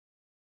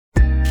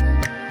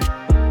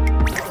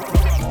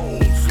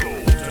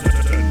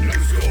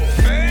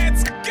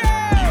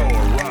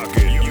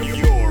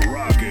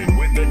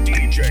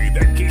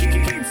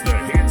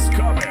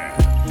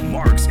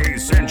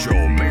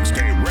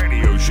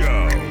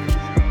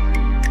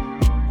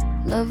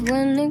Love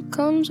when it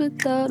comes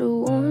without a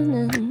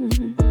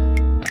warning,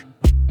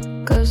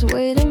 'cause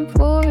waiting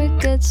for it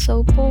gets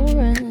so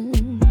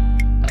boring.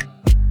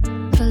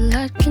 A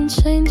lot can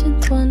change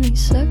in 20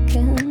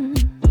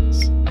 seconds.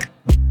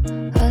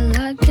 A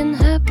lot can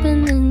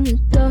happen in the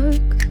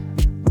dark.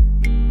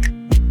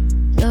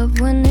 Love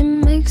when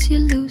it makes you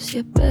lose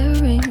your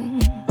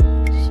bearings.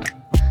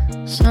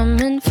 Some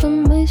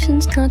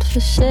information's not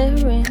for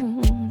sharing.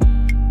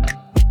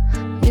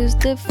 Use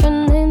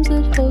different names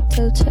at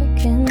hotel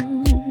check-ins.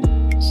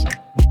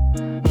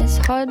 It's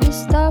hard to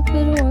stop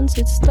it once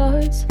it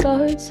starts.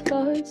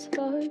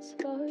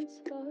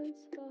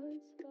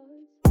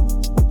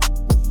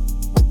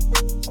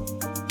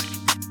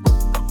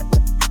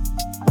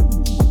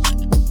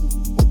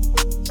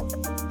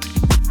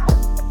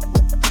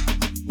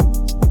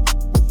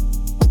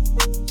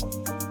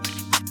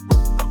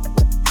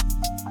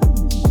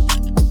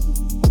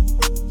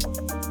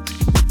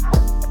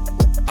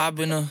 I've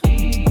been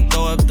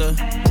throw up the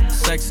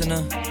sex in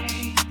her.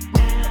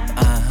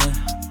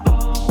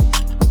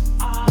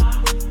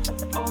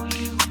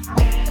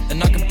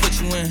 And I can put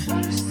you in.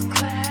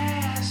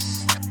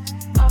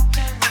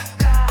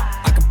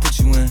 I can put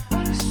you in.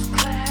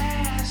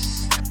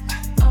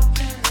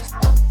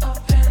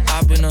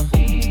 I've been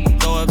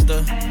throw up the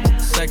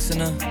sex in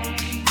her.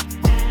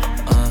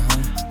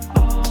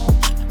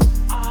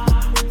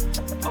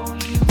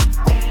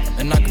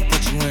 And I can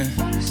put you in.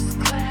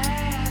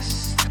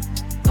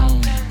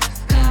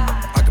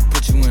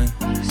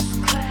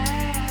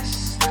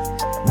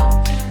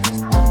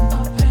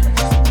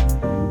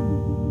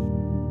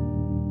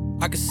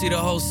 See the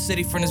whole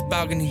city from this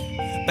balcony.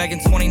 Back in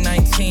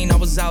 2019, I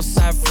was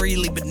outside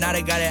freely, but now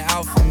they got it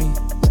out for me.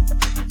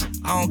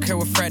 I don't care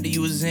what frat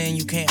you was in,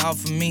 you can't out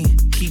for me.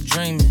 Keep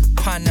dreaming.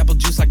 Pineapple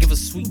juice, I give a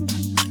sweet.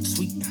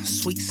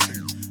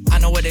 I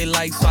know what they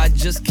like, so I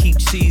just keep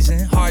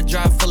cheesing. Hard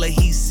drive full of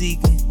heat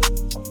seeking.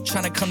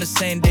 Tryna come the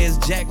same day as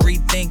Jack,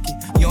 rethinking.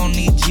 You don't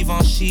need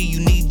Givenchy, you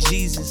need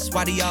Jesus.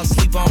 Why do y'all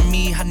sleep on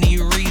me? I need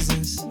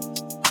reasons.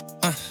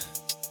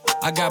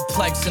 I got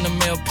plex in the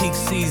mail peak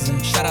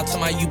season. Shout out to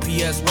my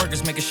UPS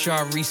workers, making sure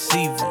I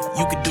receive it.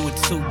 You could do it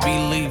too,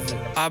 believe it.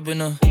 I've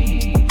been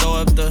throw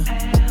up the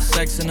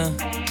sex in her.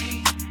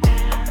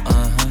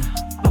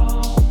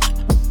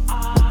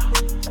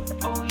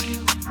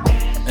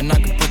 And I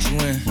can put you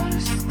in.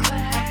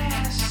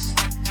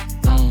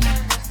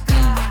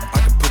 I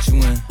can put you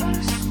in.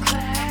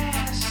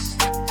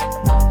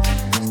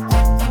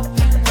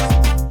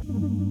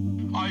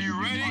 Are you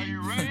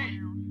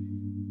ready?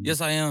 Yes,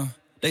 I am.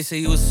 They say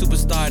you a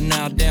superstar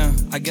now, damn,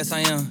 I guess I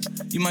am.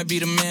 You might be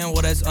the man,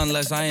 well that's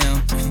unless I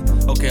am.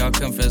 Okay, I'll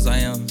confess I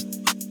am.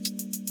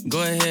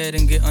 Go ahead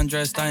and get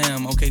undressed, I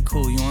am. Okay,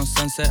 cool, you on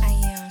Sunset? I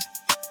am.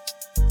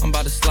 I'm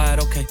about to slide,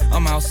 okay,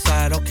 I'm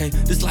outside, okay.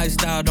 This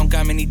lifestyle don't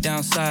got many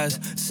downsides.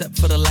 Except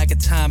for the lack of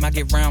time I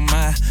get round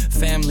my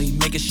family,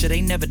 making sure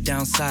they never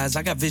downsize.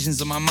 I got visions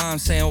of my mom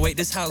saying, wait,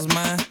 this house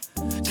mine?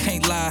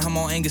 Can't lie, I'm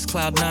on Angus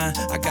Cloud 9.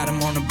 I got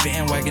him on the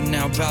bandwagon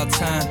now, about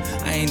time.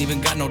 I ain't even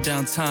got no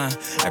downtime.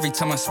 Every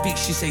time I speak,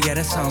 she say, yeah,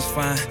 that sounds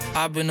fine.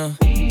 I've been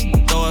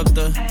throw up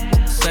the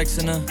sex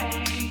in her.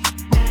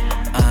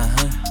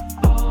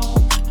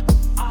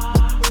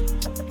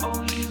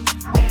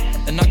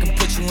 And I can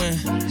put you in.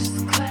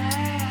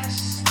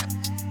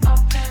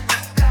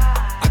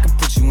 I can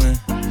put you in.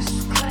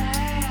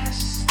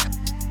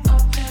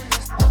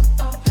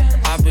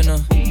 I've been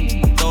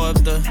throw up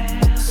the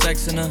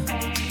sex in her.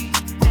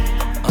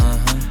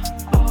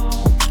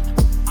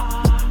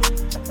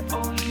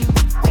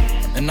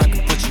 And I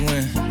can put you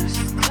in.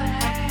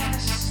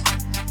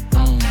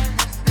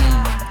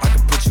 I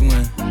can put you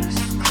in.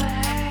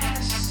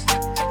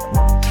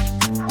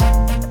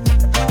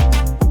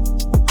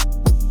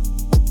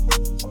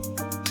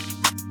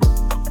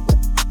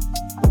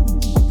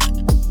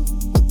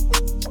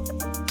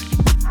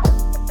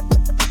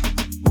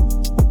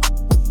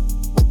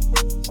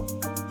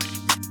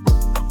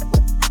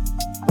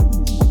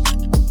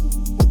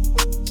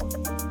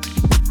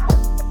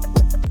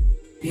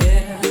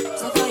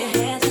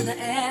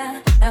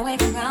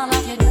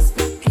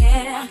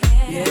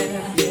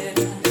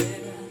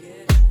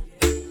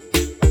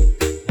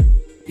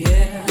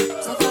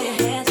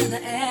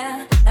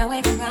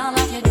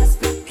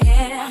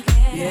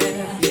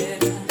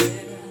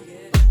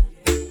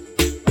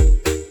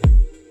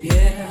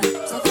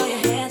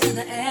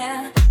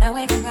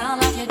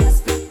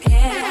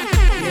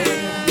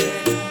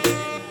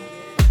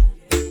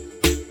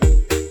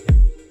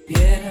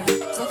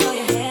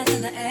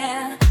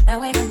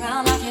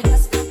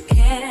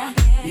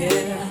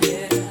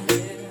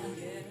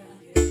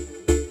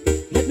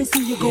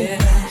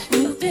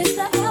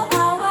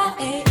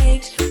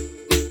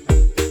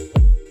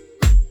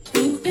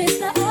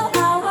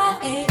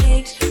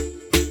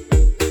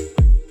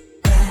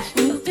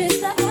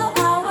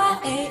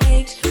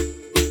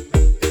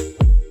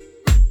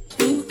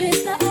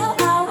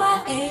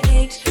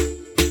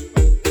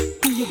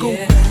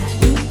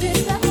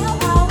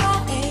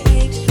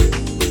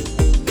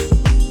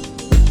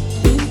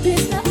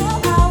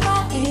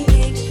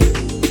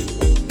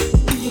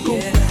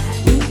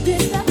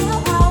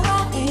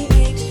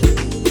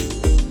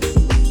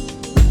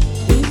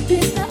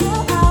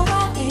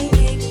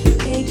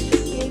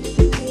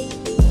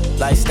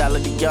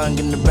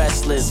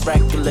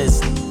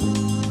 reckless.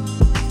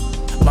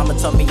 Mama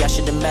told me I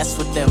shouldn't mess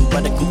with them,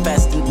 but I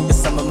confessed them niggas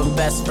some of my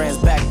best friends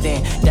back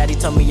then. Daddy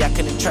told me I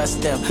couldn't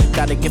trust them.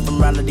 Gotta give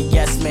them round to the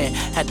yes man.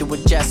 Had to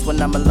adjust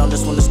when I'm alone,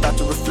 just wanna start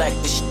to reflect.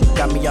 This shit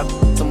got me up,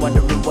 I'm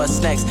wondering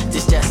what's next.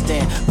 Just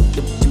then,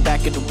 the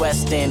back of the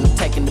West End, I'm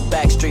taking the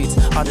back streets.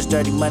 All this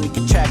dirty money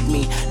can track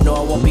me. No,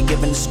 I won't be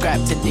giving a scrap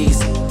to these.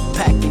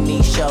 Packing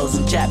these shows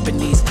in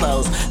Japanese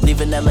clothes.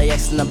 Leaving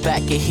LAX and I'm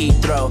back at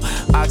Heathrow.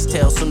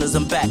 Oxtail soon as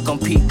I'm back on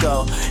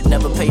Pico.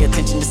 Never pay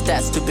attention to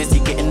stats, too busy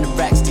getting the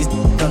racks. These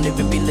don't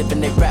even be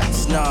living their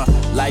raps, nah.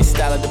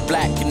 Lifestyle of the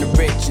black and the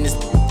rich, and this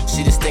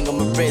see this thing on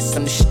my wrist.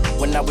 I'm the shit.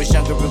 When I was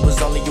younger, it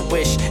was only a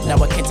wish. Now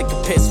I can't take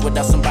a piss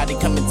without somebody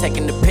coming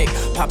taking the pic.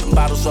 Popping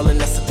bottles,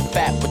 rolling us at the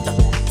fat with the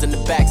in the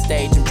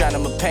backstage. I'm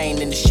drowning my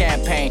pain in the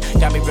champagne.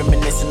 Got me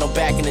reminiscing on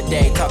back in the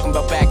day. Talking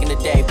about back in the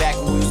day, back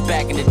when we was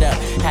backing it up.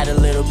 Had a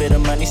little bit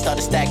of money,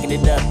 started stacking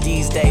it up.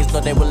 These days,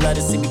 Lord, they would love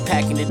to see me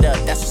packing it up.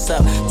 That's what's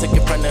up. Took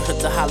it from the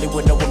hood to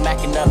Hollywood, no, we're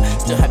macking up.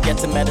 Still have yet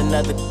to met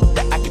another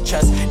that I could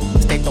trust.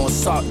 They throwing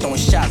salt, throwing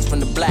shots from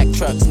the black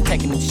trucks. I'm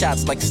taking them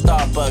shots like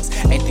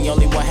Starbucks. Ain't the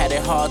only one had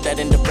it hard that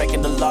ended up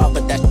breaking the law.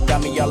 But that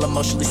got me all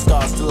emotionally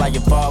scarred, still I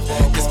evolve.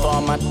 This for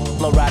all my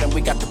flow riding,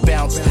 we got the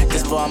bounce.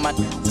 This for all my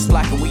just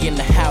blocking, we in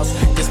the house.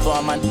 This for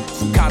all my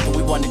from Compton,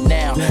 we want it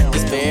now.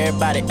 This for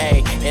everybody,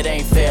 ayy, it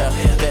ain't fair.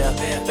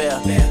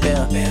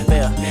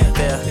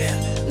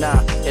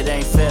 Nah, it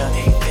ain't fair.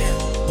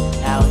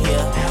 Out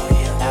here,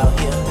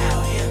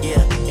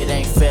 yeah, it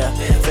ain't fair.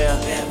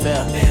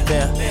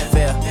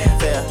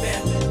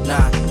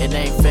 Nah, it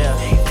ain't fair.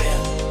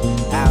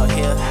 Out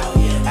here,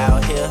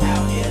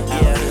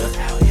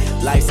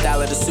 yeah.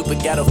 Lifestyle of the super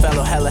ghetto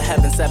fellow, hella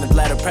heaven, seventh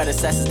letter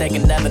predecessors, they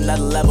can never,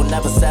 another level,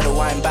 never settle.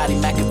 I embody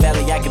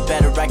Machiavelli, I get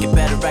better.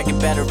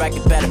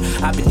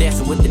 I've been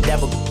dancing with the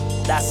devil,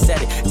 I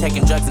said it,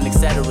 taking drugs and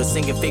etc.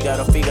 Singing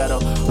Figaro,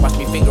 watch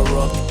me finger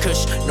roll up the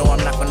kush. No, I'm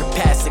not gonna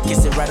pass it,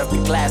 kiss it right off the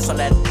glass on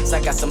that. So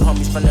I got some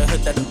homies from the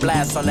hood that the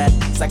blast on that.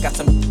 So I got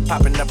some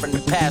popping up from the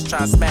past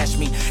trying to smash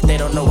me. They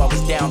don't know I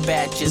was down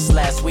bad just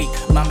last week.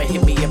 Mama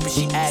hit me up and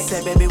she asked,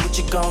 said, baby, what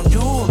you gon' do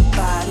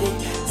about it?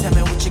 Tell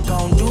me what you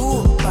gon'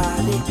 do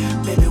about it.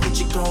 Baby, what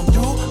you gon'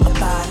 do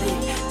about it?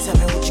 Tell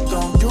me what you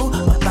gon' do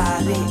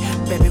about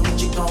it. Baby, what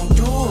you gon'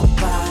 do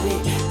about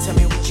it? Tell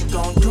me what you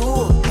gon' do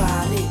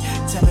about it.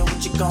 Tell me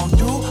what you gon'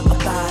 do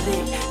about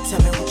it. Tell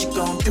me what you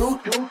gon' do.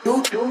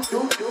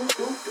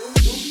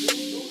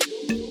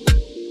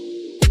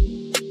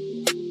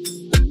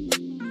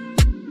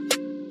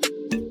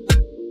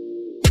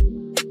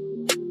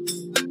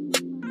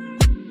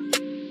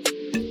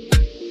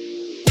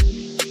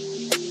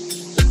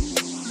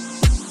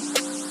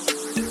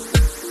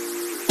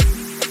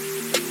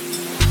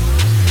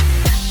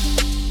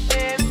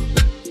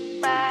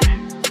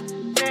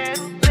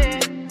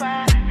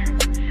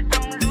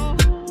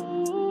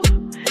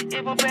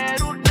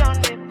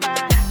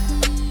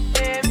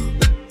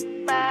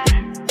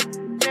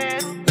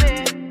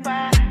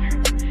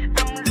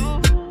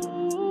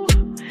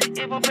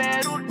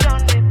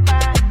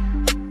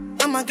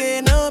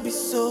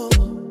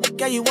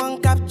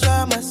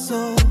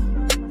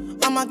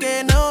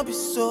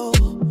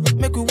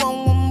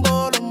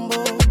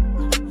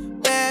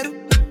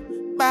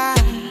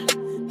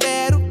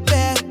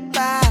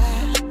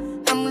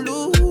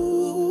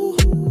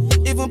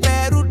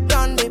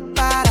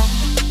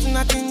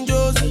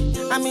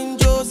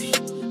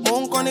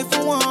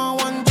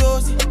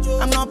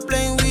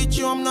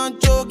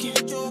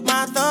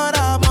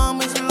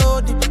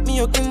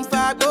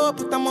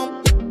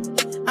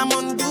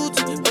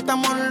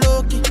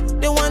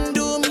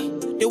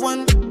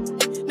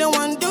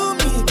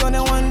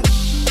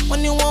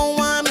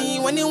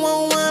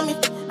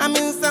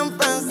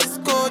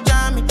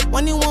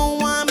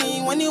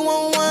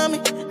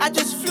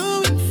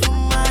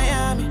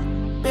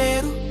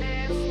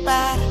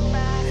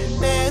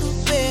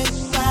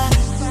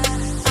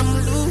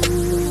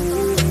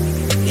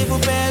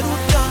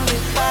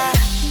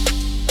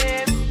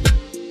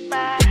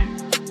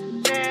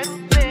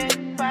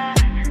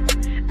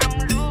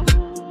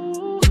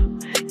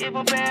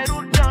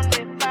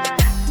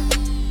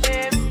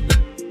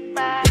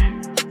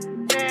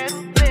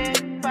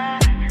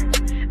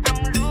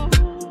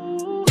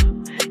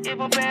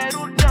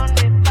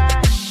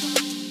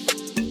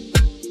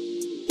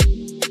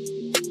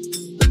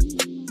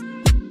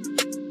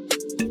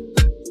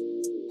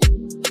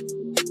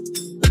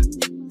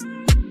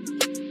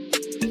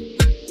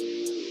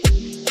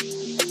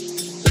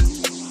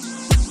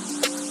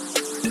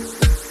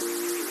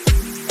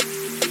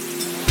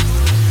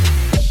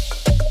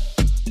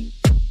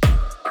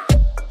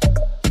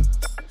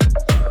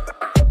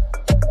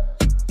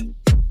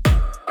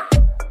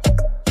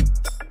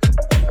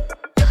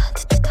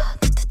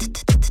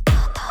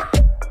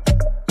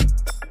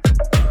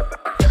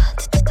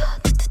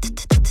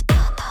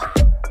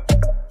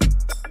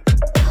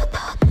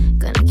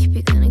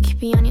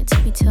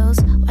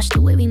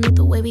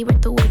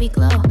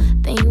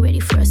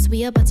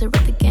 About to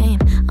wreck the game.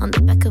 On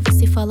the back of us,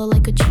 they follow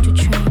like a choo-choo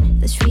train.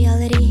 This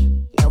reality,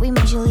 yeah, we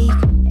major league.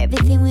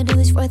 Everything we do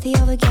is worthy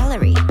of a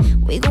gallery.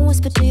 We gon'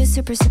 whisper to you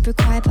super, super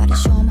quiet, but to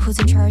show 'em who's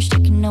in charge,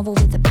 taking over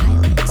with the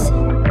pilots.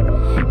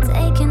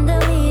 Taking the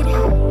lead,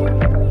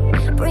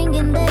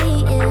 bringing the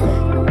heat,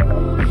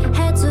 yeah.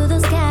 Head to the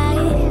sky,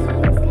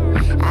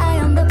 eye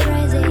on the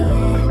prize,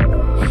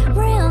 yeah.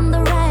 We're on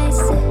the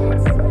rise,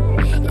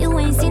 you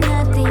ain't seen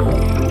nothing,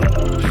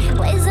 yeah.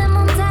 Ways I'm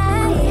on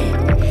die,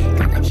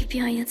 gonna keep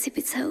you on your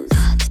tippy toes.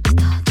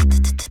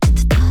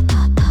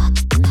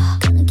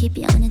 Gonna keep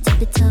you on your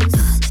tippy toes.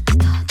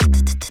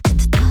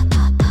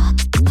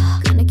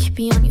 Gonna keep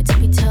you on your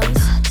tippy toes.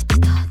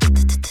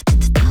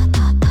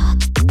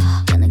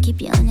 Gonna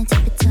keep you on your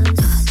tippy toes.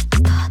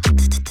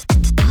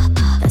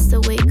 That's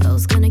the way it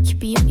goes. Gonna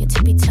keep you on your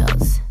tippy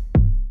toes.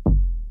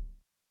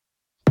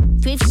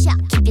 Thrift shop,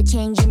 keep your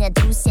change in your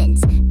 2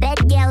 cents. Bad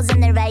girls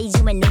on the rise,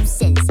 you a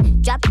nuisance.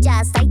 Drop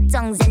jars like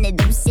tongues and the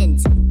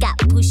nuisance. Got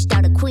pushed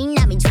out a queen,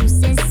 I'm in 2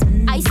 cents.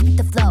 I spit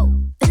the flow,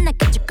 then I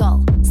got you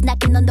go.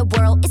 Snacking on the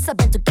world, it's a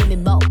bet to give me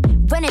more.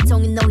 When I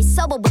don't know it's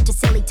sober with your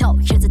silly toe.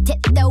 Here's a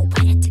tip though,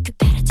 when I tip you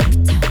better tip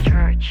it down.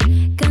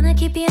 Gonna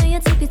keep you on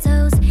your tippy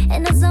toes.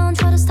 In the zone,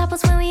 try to stop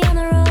us when we on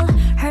the roll.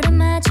 Heard a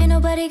match, ain't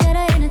nobody got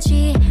our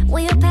energy.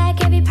 We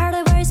pack every part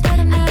of where it's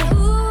better me.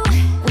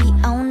 We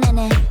owning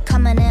it,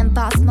 coming in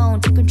boss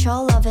mode, take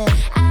control of it.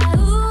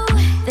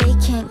 They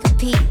can't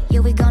compete,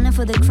 yeah, we gunning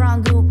for the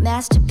crown group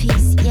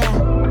masterpiece, yeah.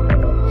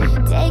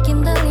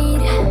 Taking the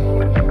lead,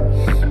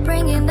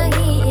 bringing the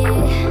heat,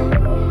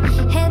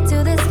 yeah. Head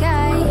to the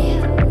sky,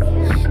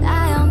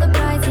 eye on the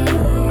prize,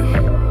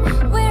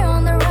 yeah. We're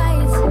on the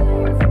rise,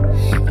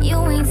 you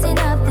ain't seen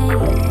nothing,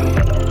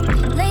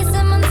 yeah. Lace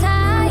them on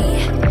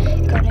tie,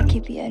 gonna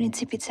keep you on your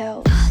tippy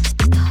toes.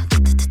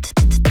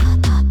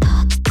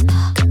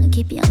 Gonna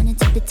keep you on your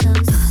tippy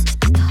toes.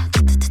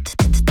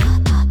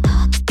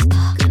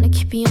 Gonna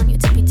keep you on your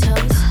tippy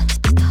toes.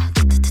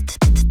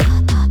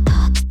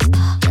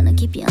 Gonna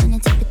keep you on your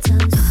tippy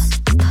toes.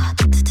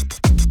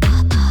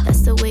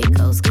 That's the way it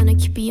goes. Gonna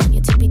keep you on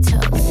your tippy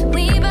toes.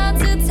 We about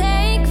to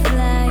take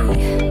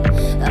flight,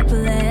 up a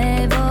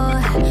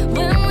level.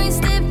 When we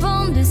step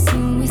on the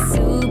scene, we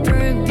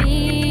super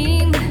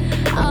beam.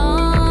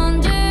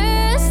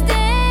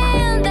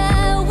 Understand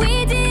that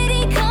we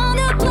didn't come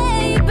to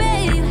play,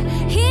 babe.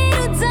 Here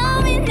to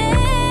dominate.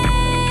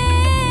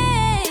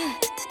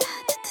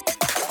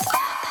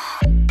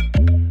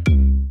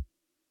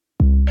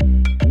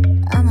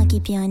 I'ma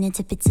keep you on your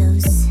tippy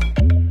toes.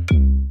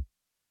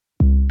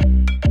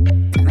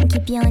 Gonna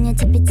keep you on your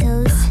tippy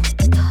toes.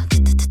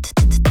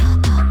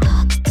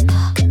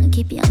 Gonna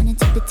keep you on your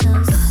tippy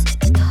toes.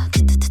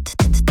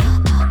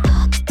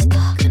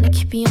 Gonna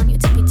keep you on your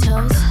tippy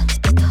toes.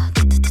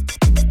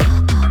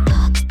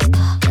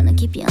 Gonna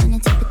keep you on your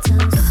tippy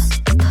toes.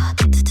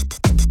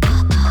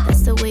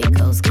 That's the way it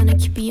goes. Gonna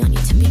keep you on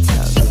your tippy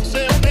toes.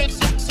 Champagne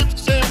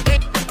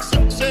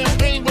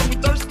when we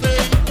thirsty.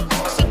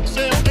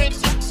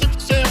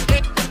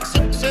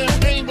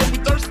 Champagne when we thirsty. Champagne when we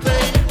thirsty.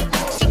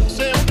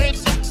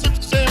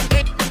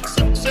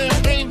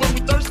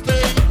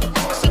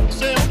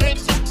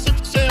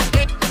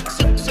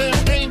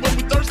 Champagne when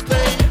we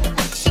thirsty.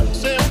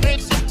 Champagne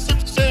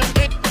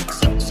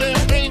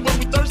when we thirsty. Champagne when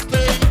we thirsty.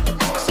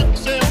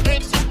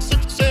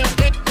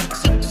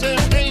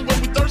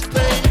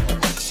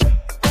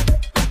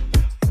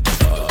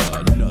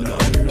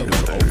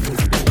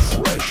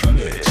 Fresh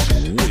mix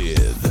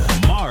with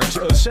Mark's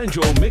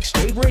Essential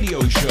Mixtape Radio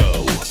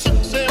Show.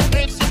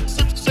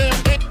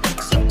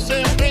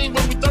 Champagne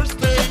when we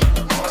thirsty.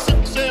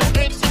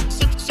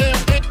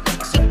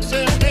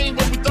 Champagne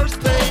when we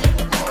thirsty.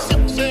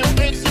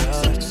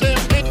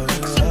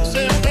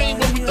 Champagne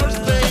when we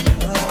thirsty.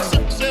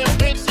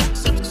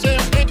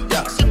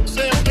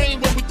 Champagne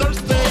when we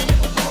thirsty.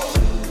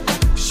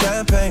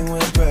 Champagne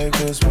with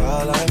breakfast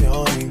while I'm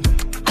yawning.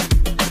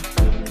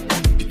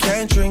 You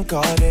can't drink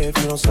all day if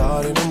you don't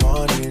start in the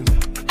morning.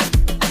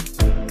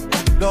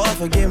 Lord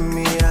forgive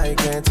me, I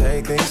can't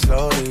take things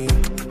slowly.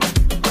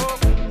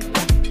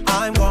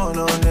 I'm going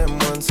on them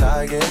once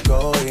I get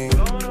going.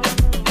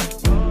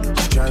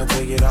 She's trying to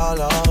take it all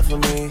off of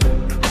me,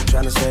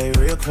 trying to stay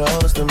real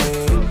close to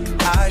me.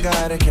 I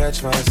gotta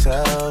catch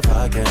myself,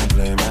 I can't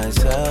blame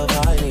myself.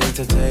 I need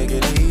to take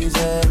it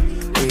easy,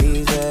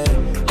 easy,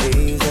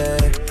 easy,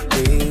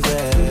 easy,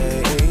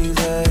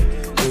 easy,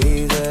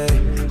 easy,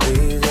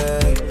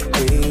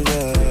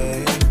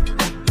 easy.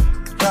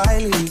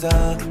 Riley's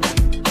up,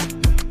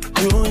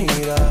 you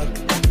need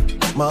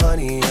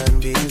money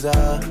and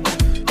visa,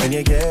 and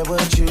you get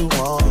what you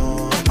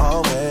want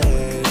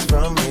always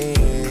from me.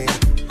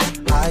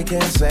 I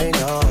can't say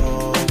no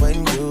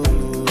when you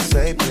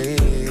say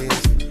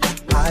please.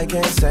 I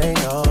can't say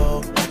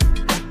no.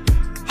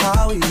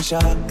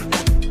 Howisha,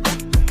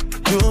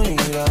 you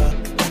need a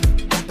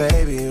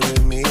baby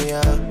with me,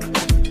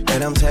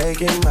 and I'm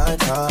taking my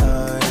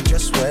time.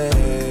 Just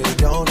wait,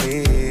 don't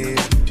leave.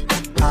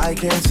 I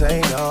can't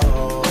say no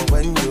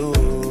when you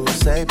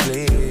say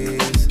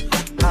please.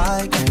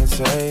 I can't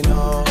say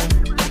no.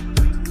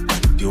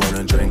 You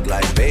wanna drink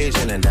like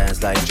Beijing and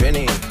dance like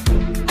Trini?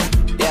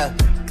 Yeah.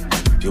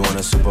 You want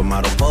a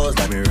supermodel pose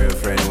like me real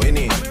friend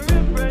Winnie.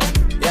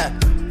 Yeah.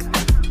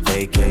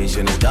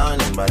 Vacation is done,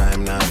 but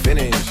I'm not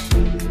finished.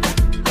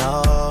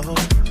 No.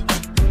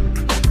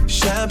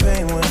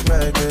 Champagne with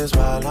breakfast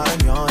while I'm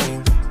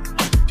yawning.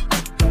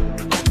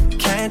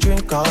 Can't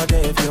drink all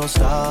day if you don't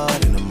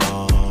start in the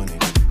morning.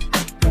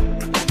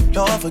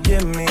 Lord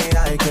forgive me,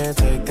 I can't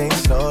take things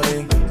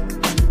slowly.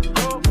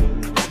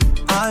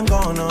 I'm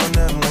going on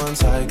them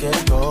once I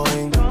get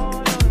going.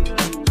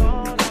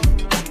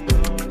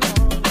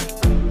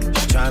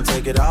 She tryna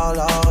take it all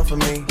off of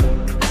me,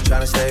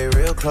 tryna stay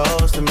real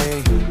close to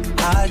me.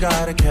 I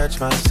gotta catch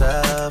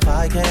myself,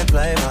 I can't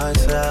blame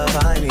myself.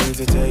 I need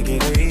to take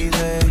it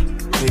easy,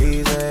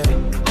 easy,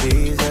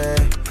 easy,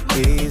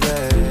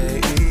 easy, easy,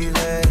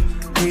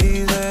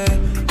 easy, easy,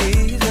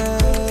 easy.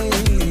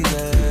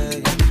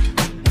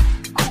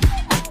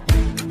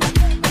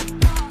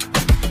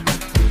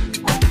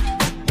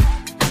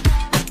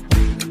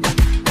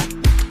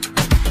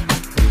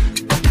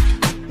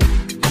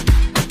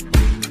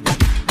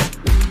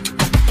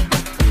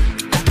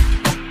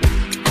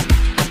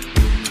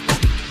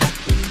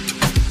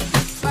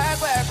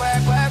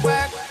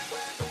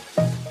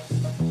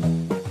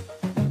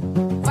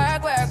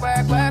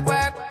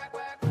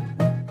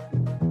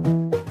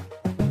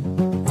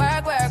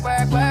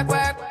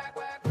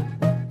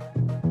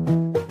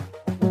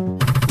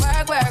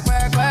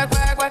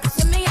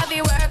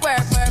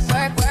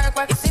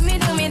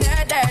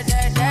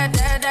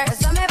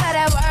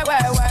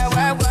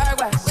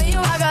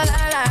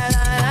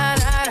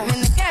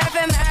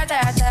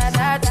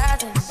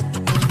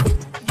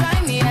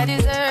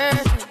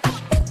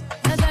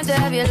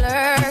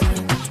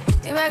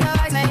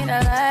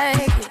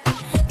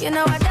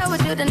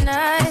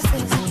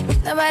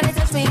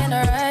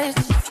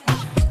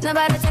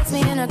 Nobody takes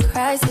me in a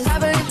crisis. I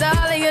believed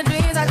all of your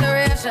dreams are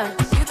duration.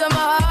 You took my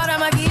heart, all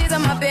my keys,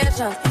 and my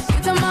patience. You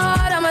took my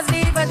heart, I must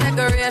leave for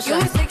decoration.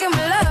 You mistaken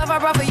my love, I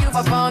brought for you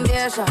for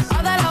foundation.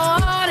 All that I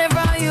wanted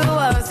from you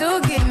was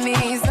to give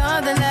me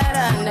something that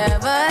I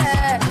never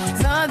had,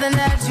 something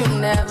that you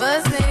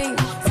never seen,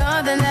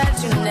 something that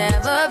you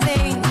never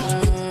been.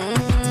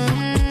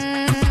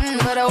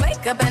 But I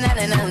wake up and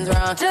nothing's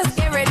wrong. Just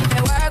get ready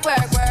to work,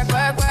 work, work,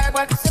 work, work,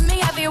 work. To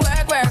me, I be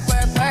work, work,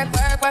 work, work,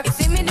 work, work. You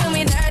see me do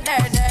me dirt,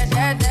 dirt, dirt,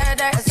 dirt, dirt,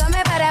 dirt. Tell me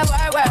about that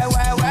work, work,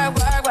 work, work,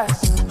 work, work.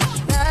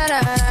 Na na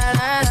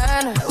na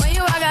na na. When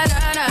you walk out, na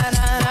na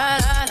na na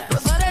na.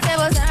 Before the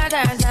tables turn,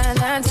 turn, turn,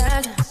 turn,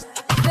 turn.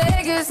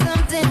 Beg you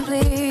something,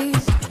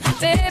 please,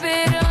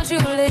 baby, don't you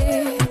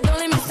leave. Don't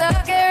leave me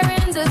stuck here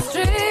in the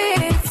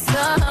streets.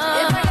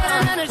 If I got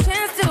another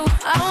chance to,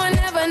 I would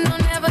never, no,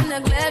 never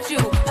neglect you.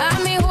 I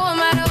mean, who am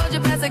I to hold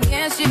your best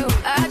against you?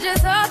 I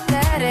just hope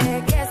that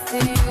it gets to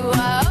you.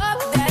 I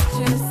hope that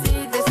you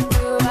see this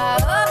through. I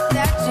hope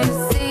that you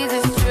see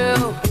this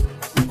true.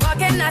 What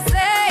can I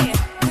say?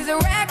 Please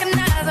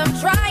recognize I'm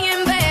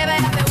trying, baby.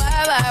 I feel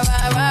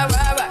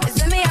wah. You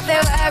see me, I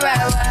feel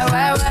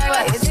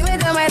wah. You see me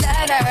do my da.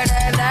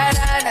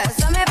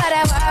 Tell me about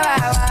that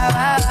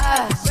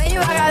wah. When you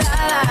walk out,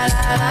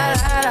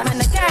 la. When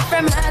the cat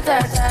from my da.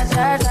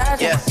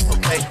 Yeah,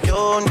 okay,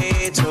 you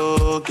need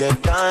to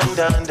get done.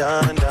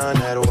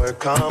 That work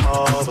come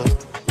over.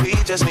 We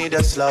just need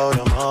to slow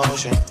the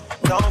motion.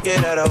 Don't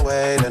get out of the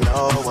way to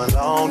no one.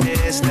 Long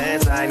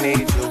distance, I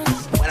need you.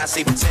 When I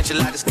see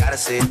potential, I just gotta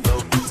see it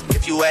through.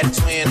 If you had a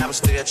twin, I would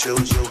still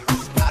choose you.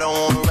 I don't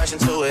wanna rush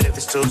into it if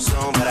it's too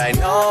soon, but I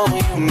know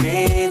you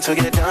need to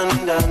get done.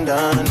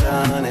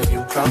 If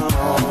you come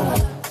over,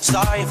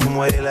 sorry if I'm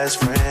way less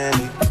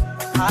friendly.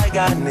 I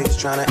got niggas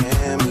tryna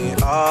end me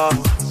off.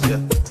 Yeah.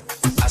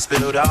 I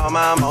spilled all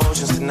my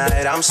emotions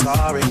tonight, I'm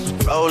sorry.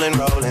 Rolling.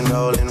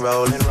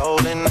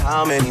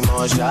 How many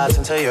more shots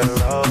until you're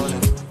rolling?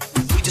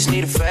 We just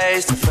need a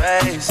face to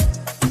face.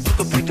 You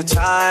could pick the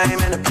time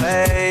and the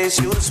place.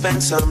 You'll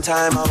spend some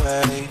time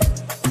away.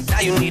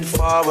 Now you need to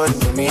forward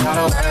with me.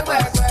 How to work.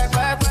 Work.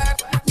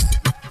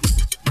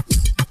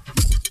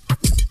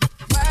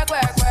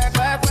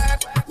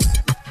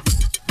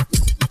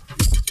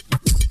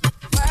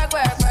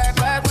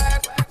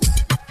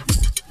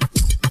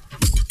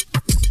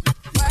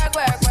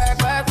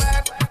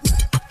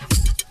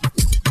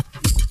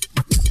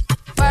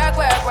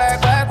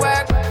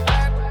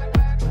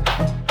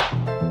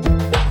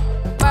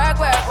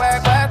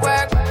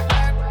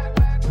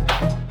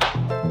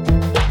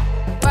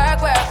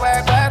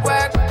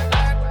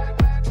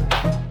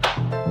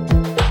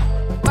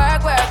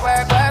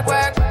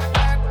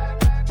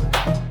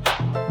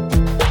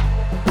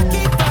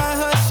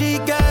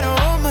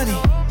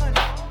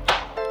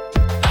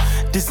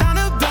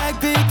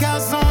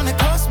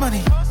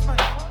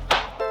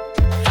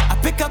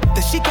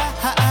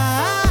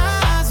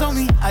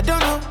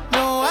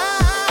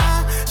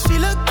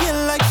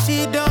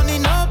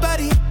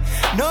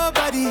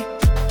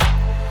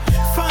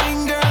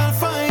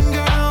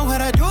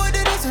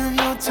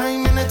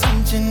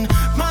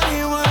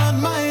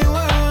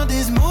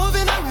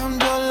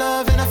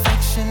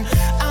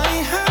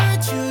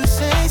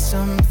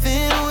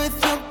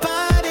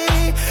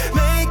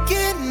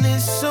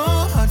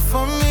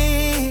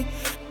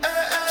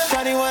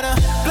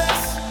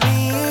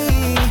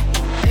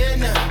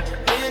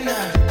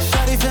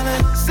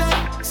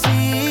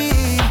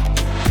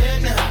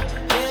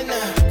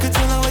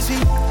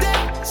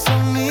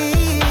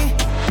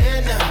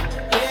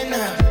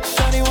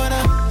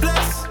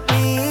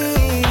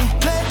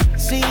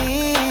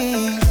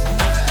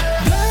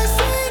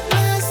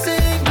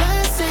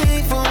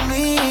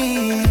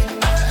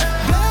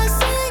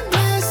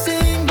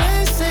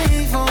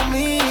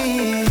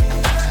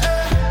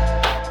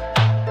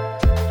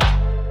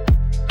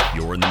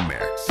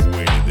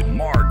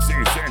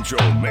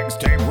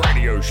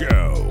 Radio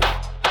Show.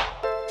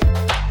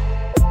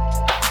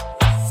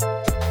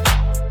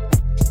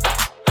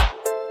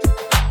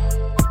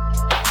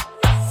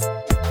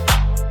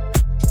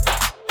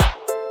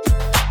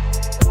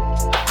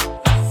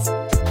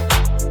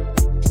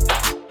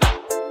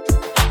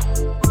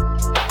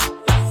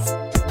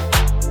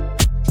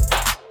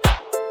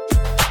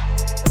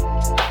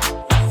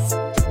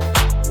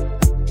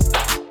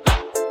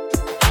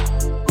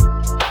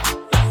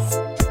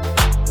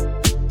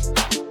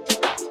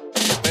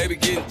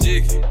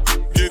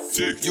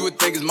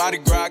 Mardi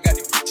Gras, got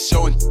it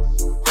showing.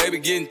 Baby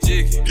getting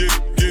jiggy,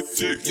 get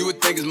jiggy. You would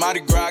think it's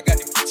Mardi Gras, got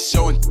it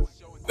showing.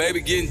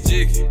 Baby getting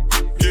jiggy,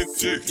 get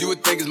jiggy. You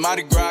would think it's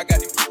Mardi Gras,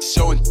 got it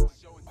showing.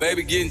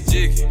 Baby getting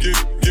jiggy,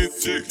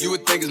 get jiggy. You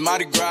would think it's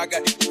Mardi Gras,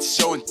 got it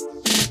showing.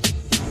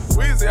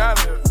 Weezy out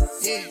of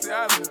here. Yeah,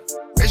 out of here.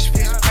 Rich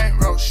piece of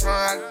paint roll, showing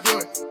how to do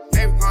it.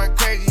 Baby going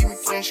crazy, he been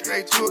getting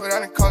straight to it. But I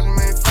done caused him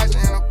many fights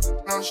and end up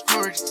on the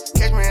storage.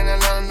 Catch me in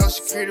Atlanta, no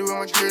security with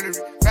my jewelry.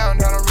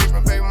 Found out I'm rich, my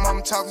baby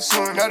mama talking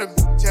soon. Another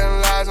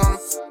telling lies on the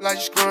like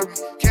you screwing me.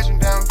 Catch him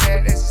down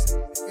bad, that's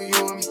you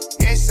and me.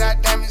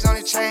 Inside diamonds on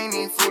the chain,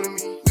 he ain't fooling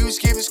me. We was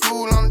skipping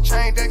school on the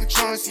train, they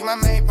controlling. See my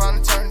main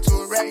partner turn into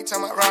a rat, he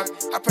talking about robbing.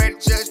 I pray the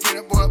judge get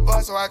a boy a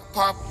bus so I can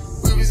pop him.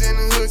 We was in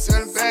the hood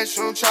selling bad,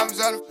 shooting choppers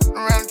out of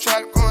around and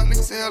try to go and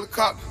lease a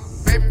helicopter.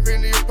 Baby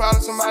really a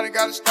problem, somebody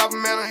gotta stop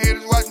him. Man, I'm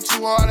haters watching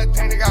too hard, I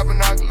think they got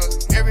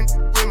binoculars. Every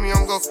with me,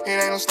 I'm go, it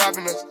ain't no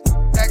stopping us.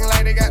 Acting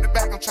like they got the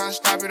back, I'm trying to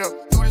stop it up.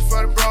 Do this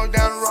for the bros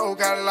down the road,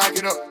 gotta lock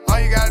it up. All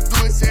you gotta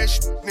do is say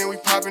shit, then we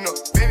popping up.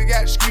 Baby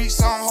got the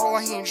streets on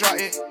hold, he ain't drop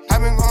it. I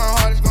been going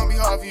hard, it's gonna be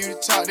hard for you to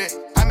talk that.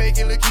 I make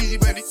it look easy,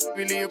 but it's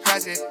really a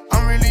process.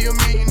 I'm really a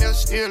millionaire,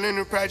 still in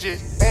the project.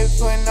 Baby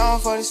putting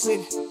on for the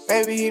city,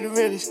 baby he the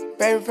realest.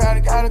 Baby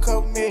probably got a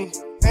couple million.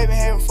 Baby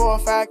having 4 or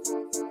 5,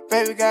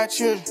 baby got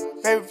children.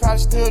 Baby probably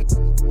still,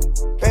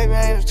 baby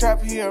ain't a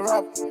trapper, he a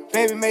rapper.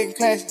 Baby making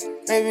classics,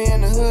 baby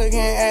in the hood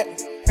getting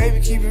active. Baby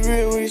keep it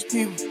real with his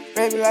people,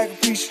 baby like a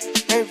preacher.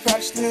 Baby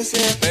probably still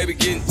saying, baby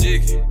getting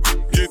jiggy,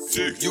 get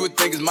jiggy. You would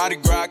think it's Mardi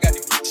Gras, got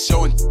it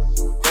showing.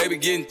 Baby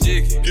getting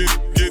jiggy,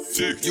 get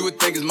jiggy. You would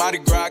think it's Mardi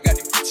Gras, got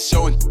it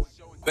showing.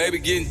 Baby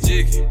getting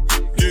jiggy,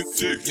 get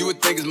jiggy. You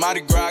would think it's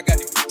Mardi Gras, got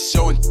it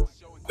showing.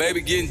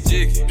 Baby getting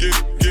jiggy,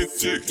 get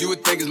jiggy. You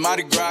would think it's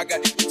Mardi Gras, got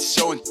it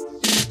showing.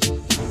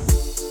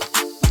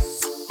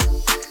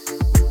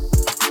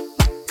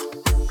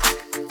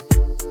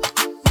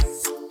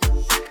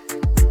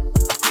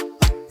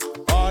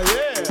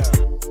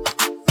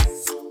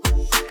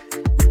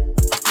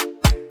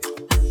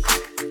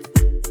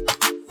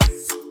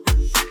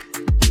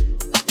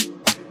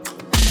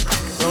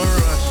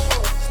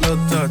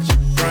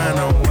 Touch, brown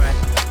on white,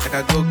 like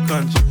I go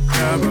country,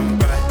 carbon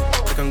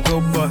by. They can go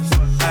bust,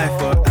 eye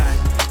for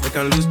eye, they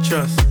can lose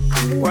trust.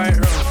 White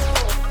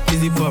rum,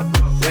 easy pop,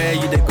 where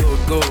you they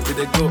go, where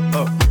they go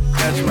up.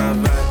 Catch my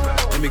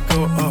vibe, let me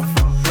go off,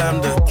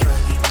 slam the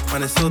track,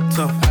 man it's so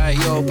tough. Alright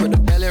yo, put the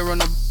belly on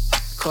the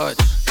couch.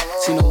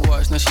 See no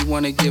watch, now she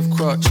wanna give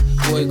crutch.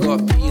 Boy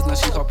got peas, now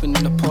she hopping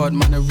in the pod.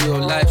 Man, a real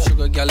life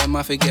sugar gal, I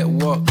might forget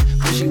what.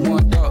 When she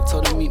want dark,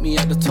 told her meet me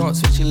at the top.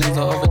 Switching lanes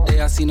the other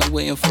day, I seen her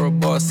waiting for a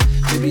bus.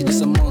 Maybe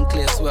this a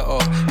Moncler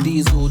sweater,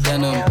 diesel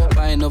denim.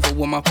 Buy another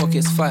one, my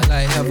pockets fight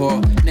like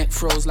heather. Neck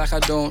froze like I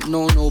don't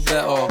know no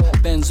better.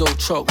 Benzo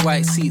truck,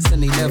 white seats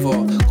and they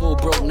leather. Go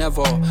broke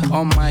never,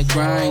 on my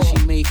grind.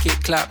 She make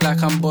it clap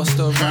like I'm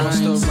Busta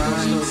Rhymes.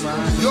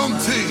 Young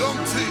T,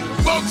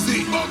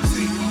 Bugsy.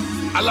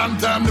 A long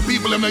time the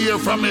people in the hear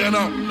from me, you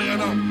know.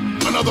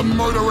 Another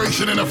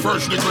murderation in the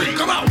first degree.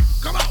 Come on.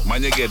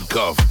 Man, you get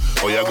cuffed.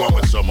 Oh, you're going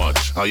with so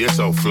much. Oh, you're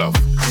so fluff.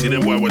 See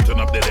them boy we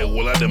turn up there, they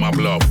all of them a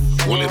bluff.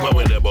 Only what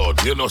with the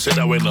boat, you know, say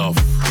that we enough.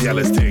 Yeah,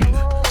 let's think.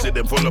 See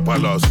them full up a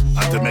loss.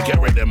 And to make you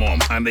read them home,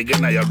 and they get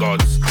now your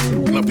gods.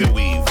 Up your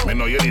weave, me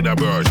know you need a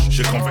brush.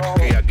 She come for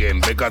K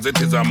again, because it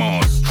is a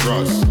must.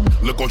 Trust.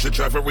 Look how she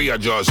try to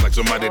readjust, like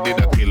somebody did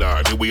a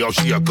killer. The way how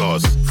she a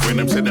cause. When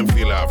them say them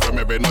feel her, from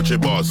every noche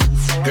boss.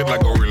 Get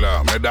like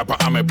gorilla, me dapper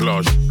and me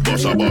plush.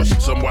 Boss a boss,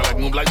 some boy like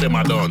move like them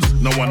a dance.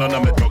 No one on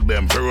them me talk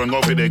them, they run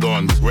off with their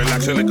guns.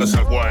 Relaxing like a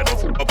self wide,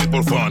 don't f*** up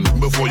people fun.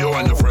 Before you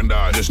and your friend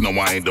die, just know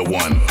I ain't the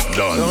one.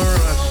 Done. Don't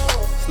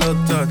rush, slow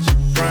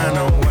touch, brown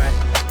on white,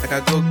 like I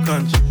go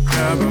country,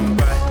 carbon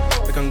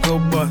by. They can go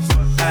bust,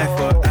 eye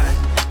for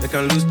eye, they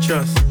can lose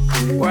trust.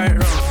 White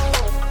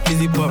rum,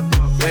 easy pop,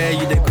 where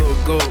you they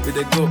go, where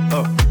they go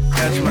up.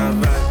 Catch my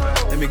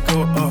vibe, let me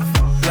go off,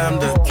 slam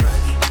the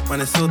track,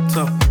 man it's so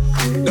tough.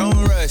 Don't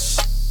rush,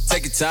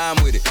 take your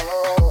time with it.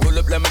 Pull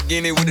up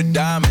Lamborghini with a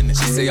dime in it.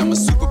 She say I'm a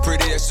super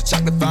pretty, extra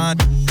chocolate fine.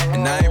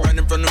 And I ain't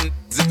running from them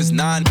if it's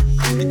 9.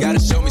 You gotta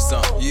show me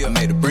something. Yeah, I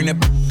made her bring that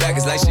back,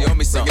 it's like she owe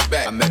me something.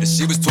 Back. I met her,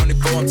 she was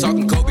 24, I'm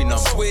talking Kobe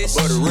numbers.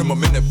 But the rim,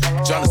 I'm in that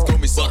tryna score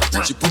me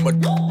something. She put my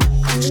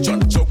she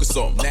tryna choke or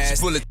something. She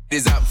full of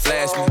is out and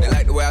flash me. They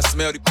like the way I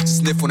smell, these bitches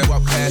sniff when they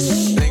walk past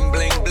me. Bling,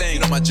 bling, bling, you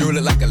know my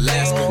jewelry like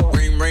Alaska.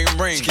 Ring, ring,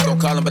 ring. She keep on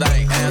calling, but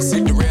I ain't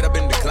answer. The red, I've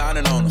been declining.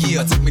 reclining on her.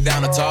 Yeah, took me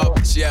down the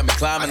top, she had me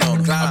climbing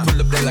on her. I pull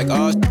up there like,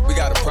 oh, we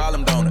got a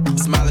problem, don't it?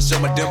 Smile and show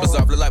my dimples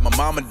off, look like my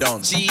mama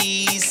don't.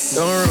 Jeez.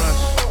 Don't rush,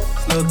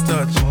 slow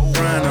touch,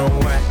 brown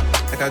and white.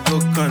 Like I go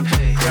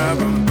country, grab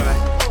and buy.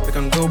 We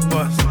can go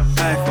bust,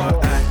 eye for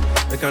eye.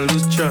 We can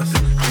lose trust,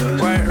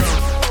 quite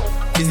wrong.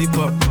 Easy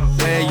pop,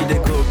 where you they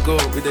go,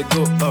 we they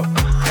go up.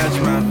 Catch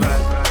my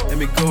vibe, let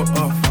me go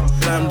off.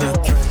 Climb the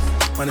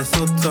track, man, it's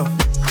so tough.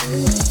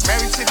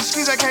 Married to the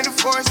streets, I can't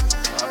afford it.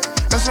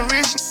 Got some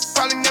real shit,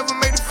 probably never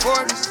made it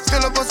 40s.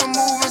 Still up on some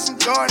move and some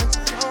Jordan.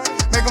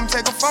 Make them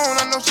take a phone,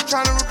 I know she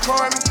tryna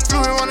record me.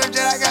 Flew in on a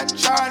jet, I got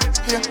charted.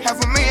 Here,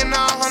 $500,000,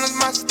 now 100's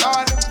my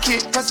starter.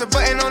 Kid, press a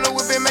button on the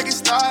whip and make it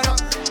start up.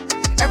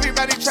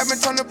 Everybody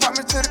trapping, turn the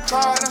apartment to the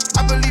corner.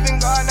 I believe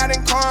in God, not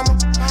in karma.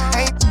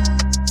 Ain't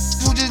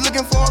who just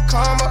looking for a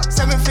karma.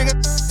 7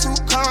 figures, 2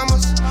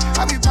 commas.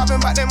 I be popping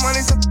about that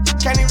money, so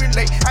can't even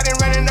relate. I done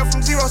running up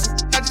from zero, so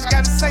I just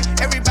gotta say,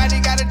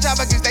 everybody got a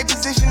job, I guess they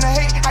position to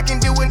hate. I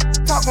can deal with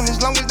talking as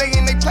long as they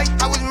in they play.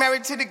 I was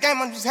married to the game,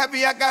 I'm just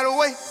happy I got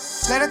away.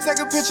 Let her take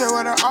a picture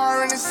with her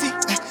R in the seat.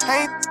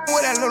 I ain't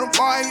with that little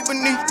boy, he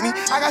beneath me.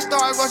 I got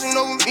stars watching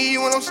over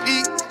me when I'm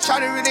sleep.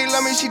 Shawty really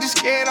love me, she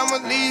just scared I'ma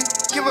leave.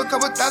 Give a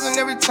couple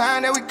thousand every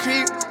time that we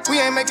creep.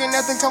 We ain't making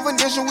nothing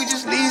confidential, we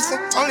just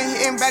leasing. Only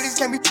hitting baddies,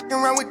 can't be f***ing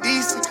around with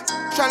decent.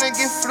 Tryna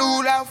get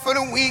flued out for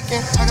the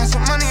weekend. I got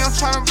some money, I'm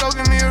tryna blow,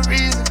 give me a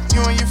reason.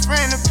 You and your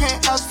friend, the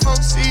penthouse 4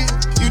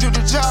 seasons. You do the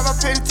job, I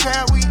pay the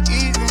tab, we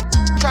even.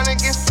 Tryna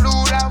get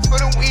flued out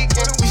for the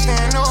weekend. We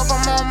staying up,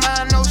 I'm on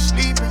mine, no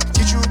sleeping.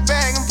 Get you a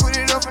bag and put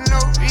it up for no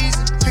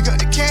reason. Pick up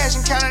the cash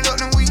and count it up,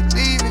 then we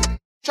leaving.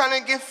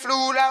 Tryna get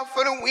flued out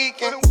for the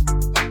weekend.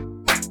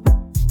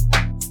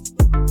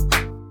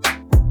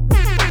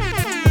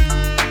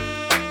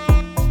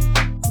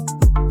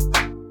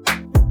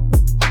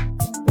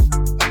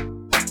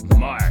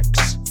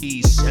 Mark's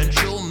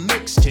Essential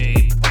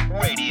Mixtape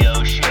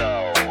Radio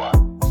Show.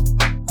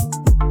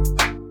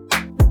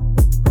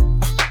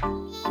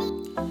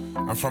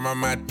 I'm from a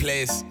mad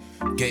place.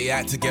 Get your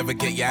act together,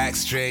 get your act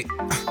straight.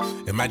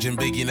 Imagine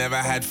Biggie never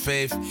had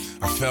faith.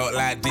 I felt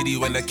like Diddy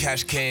when the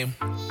cash came.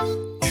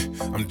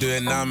 I'm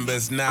doing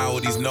numbers now, all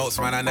these notes,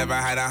 man, I never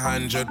had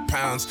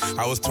 £100.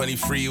 I was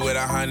 23 with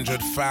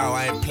 100 foul.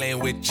 I ain't playing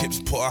with chips,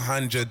 put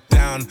 100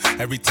 down.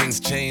 Everything's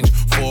changed,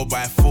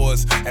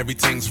 4x4s,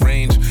 everything's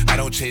range. I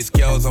don't chase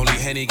girls, only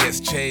Henny gets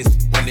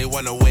chased. When they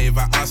wanna wave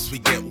at us, we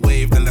get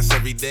waved, and that's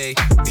every day.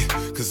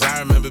 Cause I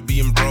remember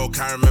being broke,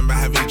 I remember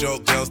having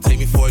joke girls take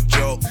me for a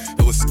joke.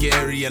 It was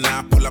scary and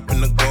I pull up in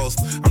the ghost.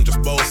 I'm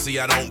just bossy,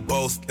 I don't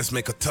boast, let's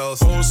make a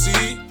toast.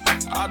 Bossy,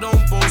 I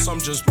don't boast,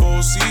 I'm just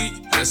bossy.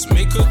 Let's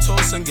make a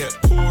toast and get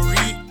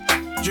pourri.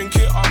 Drink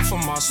it up for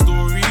my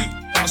story,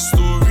 that's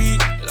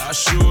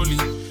surely.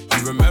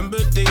 You remember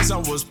days I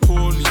was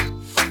poorly.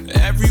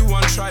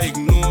 Everyone try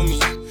ignore me.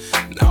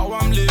 Now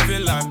I'm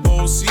living like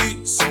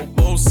bossy, so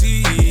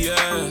bossy,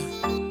 yeah.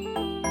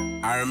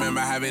 I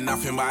remember having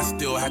nothing, but I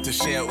still had to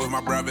share it with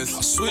my brothers. I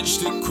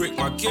switched it quick,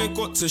 my gear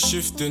got to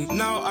shifting.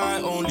 Now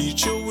I only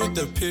chill with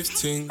the piff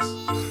things.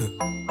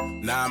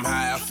 Now I'm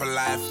high up for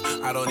life.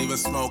 I don't even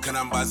smoke and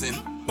I'm buzzing.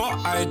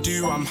 But I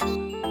do, I'm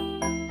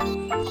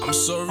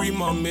sorry,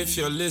 mom, if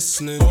you're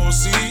listening.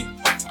 Bossy,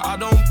 I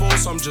don't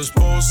boast, I'm just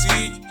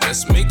bossy.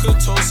 Let's make a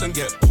toast and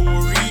get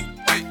pourri.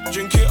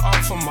 Drink it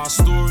up for my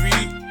story,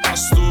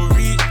 that's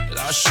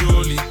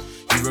surely.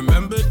 You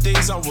remember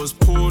days I was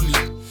poorly.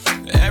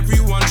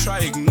 Everyone try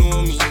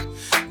ignore me.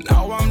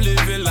 Now I'm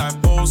living like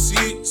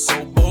bossy,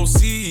 so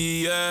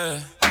bossy,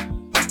 yeah.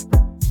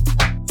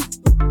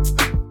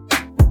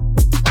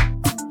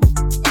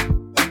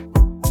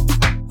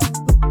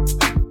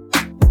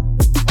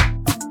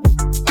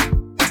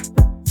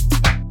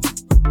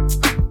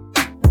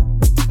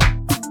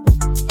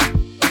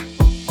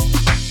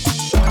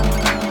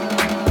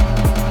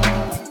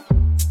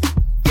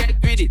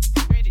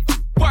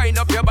 Wind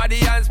up your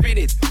body and spin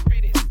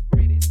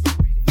it.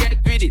 Get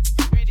with it.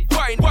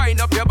 Wind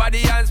up your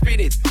body and spin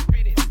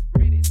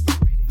it.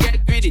 Get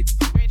with it.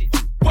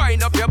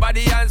 Wind up your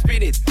body and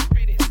spin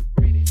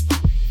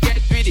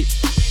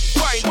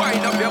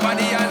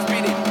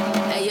it.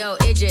 Hey yo,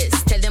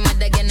 Idris, tell them what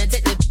they're gonna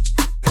take the.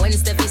 When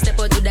Steffi step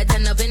out, do that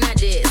turn up in a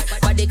dish.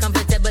 Body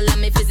comfortable,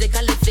 I'm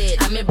physically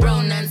fit. I'm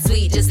brown and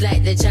sweet, just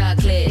like the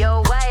chocolate.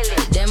 Yo, Wiley,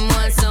 them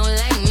ones sound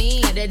like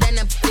me. Other than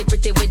a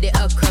pretty with the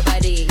okra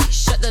body.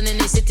 Shut down in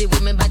the city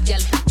with me bad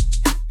girl.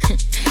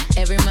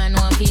 Every man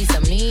want piece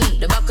of me.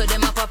 The back of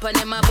them a pop and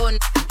them a bun.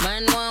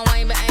 Man want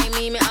wine behind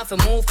me have to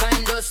move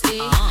kind dusty.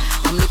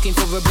 I'm looking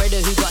for a brother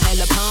who got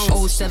hella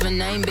pounds.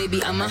 079,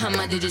 baby, I'm a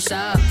hammer, did you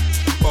shop?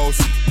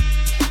 Bossy,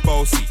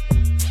 bossy,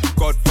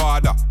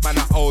 Godfather, man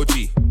a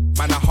OG.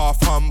 Man a half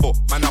humble,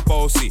 man a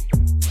bossy.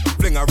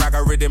 Fling a rag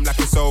a rhythm like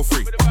it's all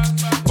free.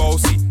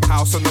 Bossy,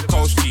 house on the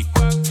coast G.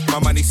 My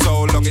money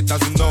so long it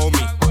doesn't know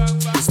me.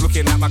 It's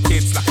looking at my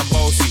kids like a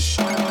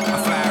bossy.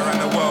 I fly around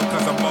the world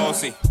cause I'm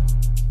bossy.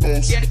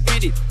 Get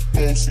with it.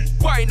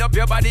 Wind up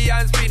your body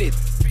and spin it.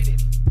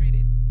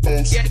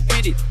 Get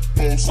with it.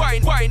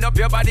 Wind up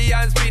your body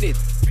and spin it.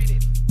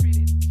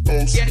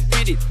 Get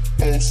with it.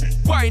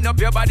 Wind up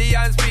your body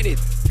and spin it.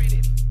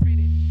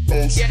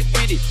 Get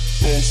with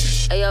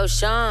it. Hey yo,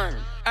 Sean.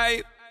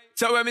 Hey,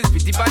 so when me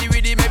spitty body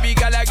with it, maybe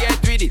gala get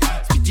with it.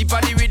 Spitty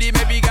body with it,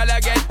 maybe gala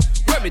get.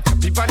 When me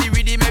choppy body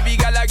with it, maybe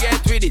gala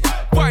get with it.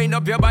 Wind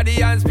up your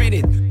body and spin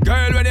it.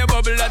 Girl, when you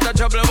bubble, that's a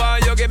trouble.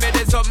 Why you give me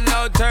this something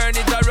now? Turn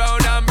it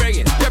around and bring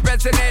it. You're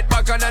pressing it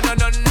back on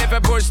and on. If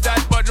you push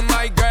that button,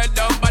 my girl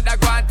down, but I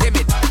can't tame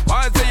it.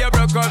 Once you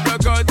broke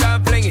out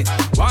and fling it.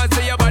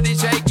 Once your body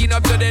shaking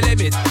up to the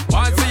limit.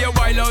 Once you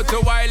wild out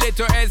to wild it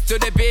to S to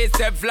the base,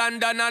 F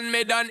London and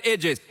mid on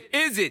edges.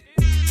 Is it?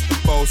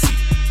 Bossy,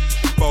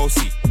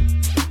 bossy,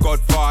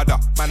 Godfather,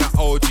 man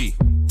a OG,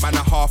 man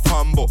a half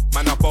humble,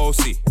 man a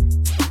bossy.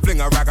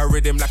 Fling a rag a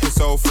rhythm like it's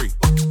all free.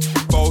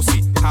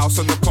 Bossy, house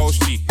on the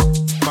coast G.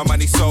 My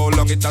money so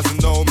long it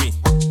doesn't know me.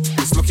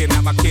 It's looking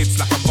at my kids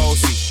like I'm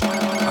bossy.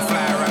 I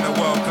fly around the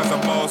world cause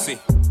I'm bossy.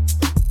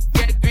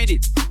 Get with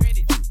it.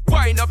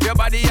 Wind up your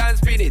body and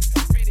spin it.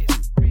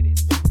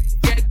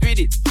 Get with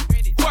it.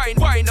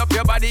 Wind up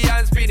your body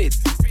and spin it.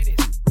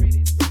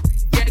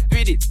 Get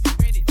with it.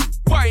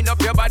 Wind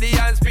up your body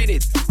and spin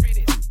it.